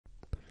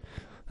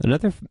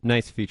Another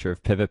nice feature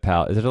of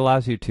PivotPal is it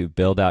allows you to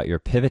build out your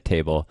pivot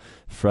table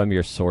from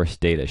your source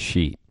data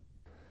sheet.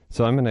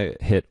 So I'm going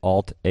to hit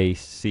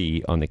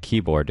Alt-AC on the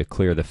keyboard to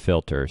clear the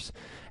filters.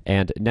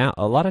 And now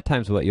a lot of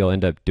times what you'll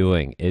end up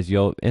doing is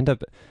you'll end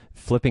up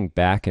flipping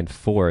back and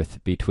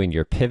forth between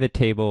your pivot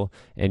table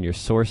and your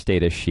source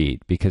data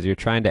sheet because you're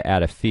trying to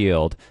add a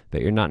field, but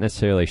you're not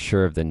necessarily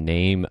sure of the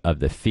name of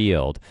the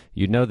field.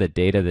 You know the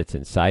data that's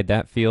inside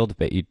that field,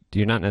 but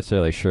you're not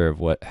necessarily sure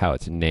of how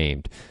it's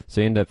named.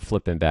 So you end up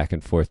flipping back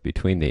and forth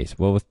between these.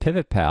 Well, with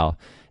PivotPal,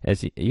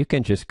 you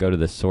can just go to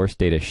the source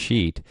data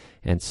sheet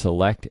and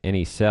select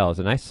any cells.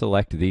 And I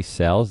select these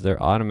cells,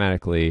 they're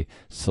automatically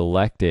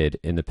selected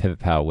in the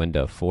PivotPal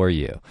window for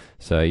you.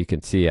 So you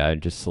can see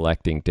I'm just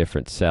selecting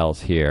different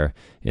cells here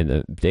in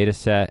the data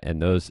set,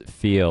 and those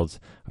fields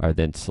are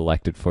then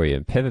selected for you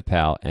in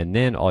PivotPal. And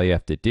then all you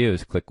have to do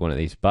is click one of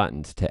these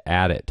buttons to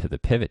add it to the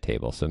pivot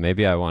table. So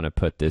maybe I want to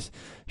put this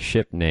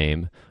ship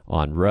name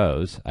on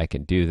rows. I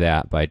can do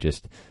that by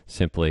just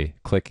simply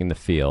clicking the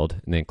field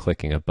and then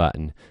clicking a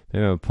button.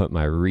 Maybe I'm going to put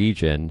my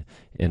region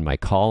in my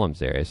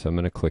columns area. So I'm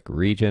going to click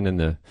region in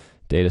the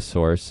data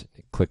source,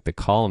 click the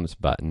columns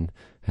button,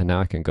 and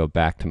now I can go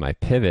back to my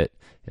pivot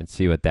and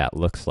see what that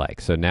looks like.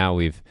 So now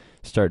we've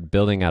started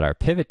building out our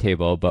pivot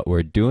table, but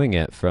we're doing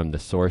it from the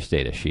source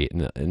data sheet.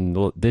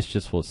 And this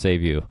just will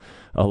save you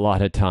a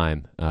lot of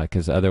time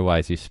because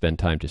otherwise you spend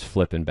time just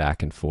flipping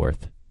back and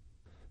forth.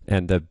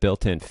 And the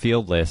built-in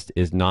field list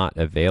is not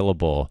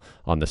available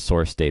on the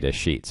source data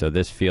sheet. So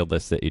this field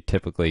list that you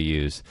typically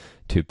use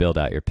to build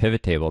out your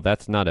pivot table,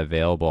 that's not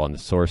available on the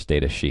source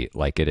data sheet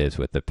like it is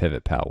with the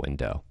PivotPal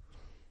window.